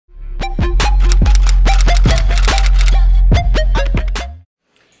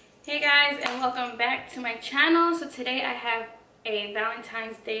my channel. So today I have a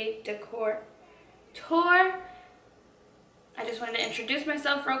Valentine's Day decor tour. I just wanted to introduce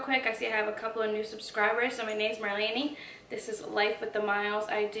myself real quick. I see I have a couple of new subscribers. So my name's Marlene. This is Life with the Miles.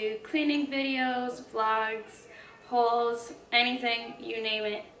 I do cleaning videos, vlogs, hauls, anything, you name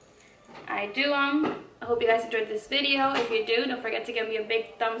it. I do them. I hope you guys enjoyed this video. If you do, don't forget to give me a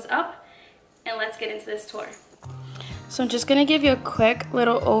big thumbs up. And let's get into this tour. So I'm just going to give you a quick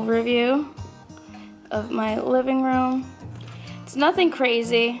little overview of my living room. It's nothing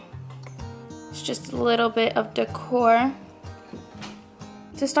crazy. It's just a little bit of decor.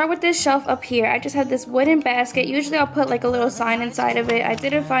 To start with this shelf up here, I just had this wooden basket. Usually I'll put like a little sign inside of it. I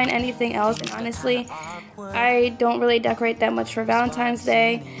didn't find anything else, and honestly, I don't really decorate that much for Valentine's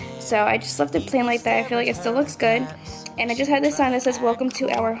Day. So I just left it plain like that. I feel like it still looks good. And I just had this sign that says, "Welcome to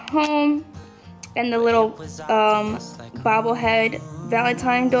our home." And the little bobblehead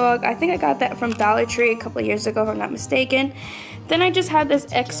Valentine dog. I think I got that from Dollar Tree a couple of years ago, if I'm not mistaken. Then I just had this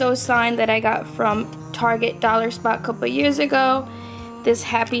XO sign that I got from Target Dollar Spot a couple of years ago. This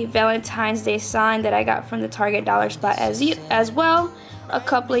Happy Valentine's Day sign that I got from the Target Dollar Spot as well a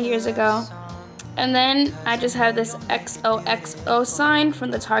couple of years ago. And then I just have this XOXO sign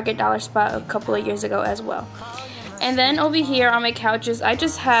from the Target Dollar Spot a couple of years ago as well. And then over here on my couches, I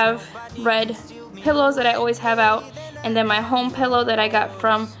just have red pillows that I always have out, and then my home pillow that I got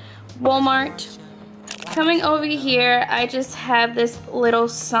from Walmart. Coming over here, I just have this little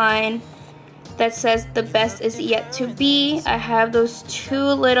sign that says "The best is yet to be." I have those two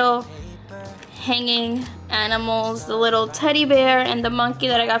little hanging animals, the little teddy bear and the monkey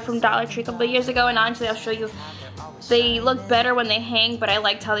that I got from Dollar Tree a couple of years ago, and honestly I'll show you, they look better when they hang, but I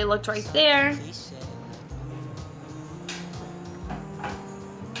liked how they looked right there.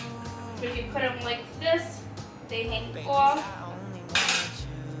 If you put them like this, they hang off.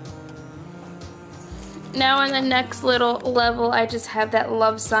 Now on the next little level, I just have that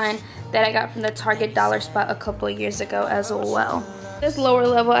love sign that I got from the Target Dollar Spot a couple of years ago as well. This lower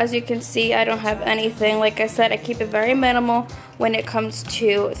level, as you can see, I don't have anything. Like I said, I keep it very minimal when it comes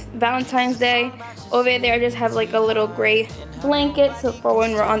to Valentine's Day. Over there, I just have like a little gray blanket for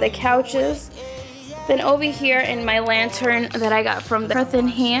when we're on the couches. Then over here in my lantern that I got from the Earth in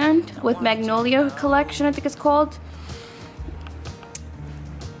Hand with Magnolia collection, I think it's called.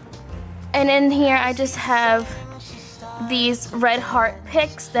 And in here I just have these red heart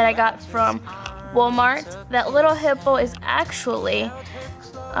picks that I got from Walmart. That little hippo is actually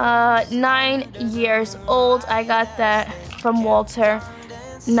 9 years old. I got that from Walter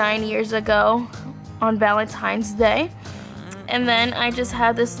 9 years ago on Valentine's Day. And then I just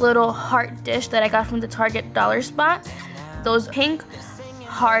have this little heart dish that I got from the Target Dollar Spot. Those pink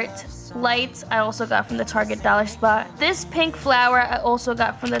heart lights I also got from the Target Dollar Spot. This pink flower I also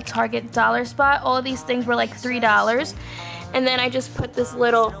got from the Target Dollar Spot. All of these things were like $3. And then I just put this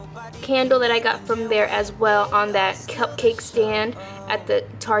little candle that I got from there as well on that cupcake stand at the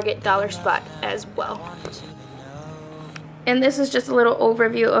Target Dollar Spot as well. And this is just a little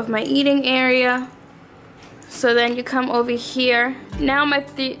overview of my eating area. So then you come over here. Now my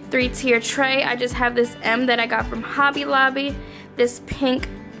three-tier tray, I just have this M that I got from Hobby Lobby. This pink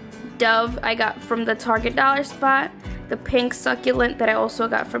dove I got from the Target Dollar Spot. The pink succulent that I also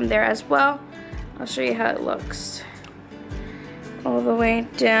got from there as well. I'll show you how it looks. All the way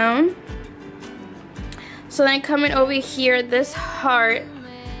down. So then coming over here, this heart,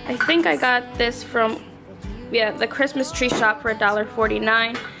 I think I got this from, the Christmas tree shop for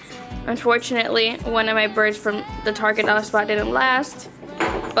 $1.49. Unfortunately, one of my birds from the Target Dollar Spot didn't last,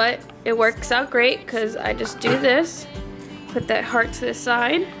 but it works out great because I just do this, put that heart to the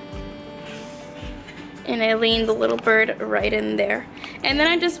side, and I lean the little bird right in there. And then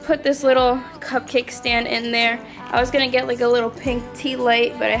I just put this little cupcake stand in there. I was gonna get like a little pink tea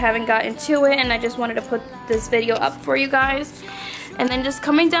light, but I haven't gotten to it, and I just wanted to put this video up for you guys. And then just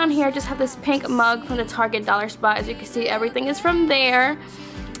coming down here, I just have this pink mug from the Target Dollar Spot. As you can see, everything is from there.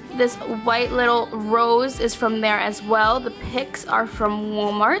 This white little rose is from there as well. The picks are from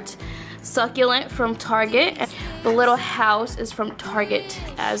Walmart. Succulent from Target. And the little house is from Target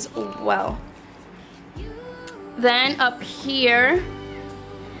as well. Then up here,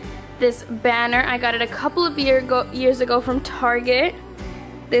 this banner, I got it a couple of years ago from Target.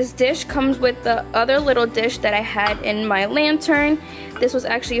 This dish comes with the other little dish that I had in my lantern. This was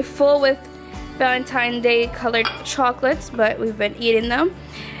actually full with Valentine's Day colored chocolates, but we've been eating them.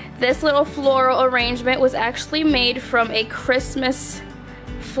 This little floral arrangement was actually made from a Christmas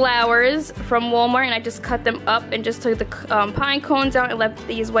flowers from Walmart, and I just cut them up and just took the pine cones out and left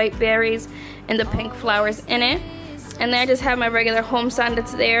these white berries and the pink flowers in it. And then I just have my regular home sign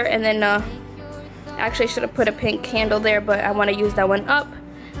that's there, and then Actually, I should have put a pink candle there, but I want to use that one up.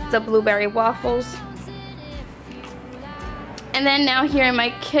 The blueberry waffles. And then now here in my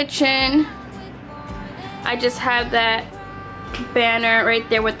kitchen, I just have that banner right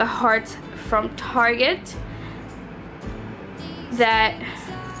there with the hearts from Target. That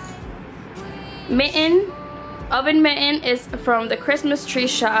oven mitten is from the Christmas tree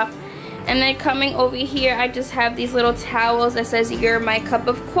shop. And then coming over here, I just have these little towels that says "You're my cup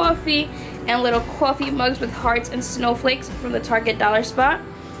of coffee," and little coffee mugs with hearts and snowflakes from the Target dollar spot.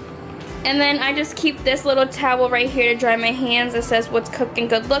 And then I just keep this little towel right here to dry my hands that says "What's cooking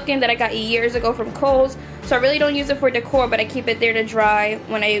good looking," that I got years ago from Kohl's. So I really don't use it for decor, but I keep it there to dry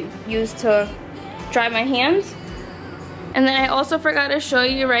when I use to dry my hands. And then I also forgot to show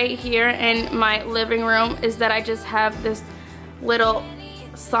you right here in my living room is that I just have this little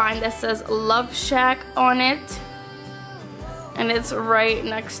sign that says Love Shack on it. And it's right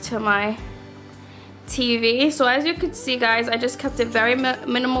next to my TV. So as you can see, guys, I just kept it very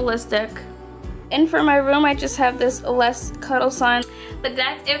minimalistic. And for my room, I just have this less cuddle sign. But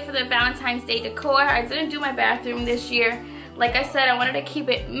that's it for the Valentine's Day decor. I didn't do my bathroom this year. Like I said, I wanted to keep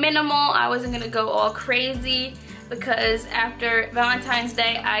it minimal. I wasn't gonna go all crazy because after Valentine's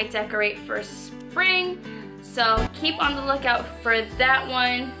Day, I decorate for spring. So keep on the lookout for that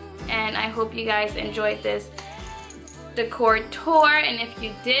one. And I hope you guys enjoyed this decor tour. And if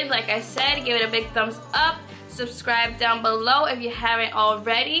you did, like I said, give it a big thumbs up. Subscribe down below if you haven't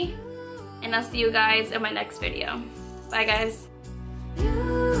already. And I'll see you guys in my next video. Bye, guys.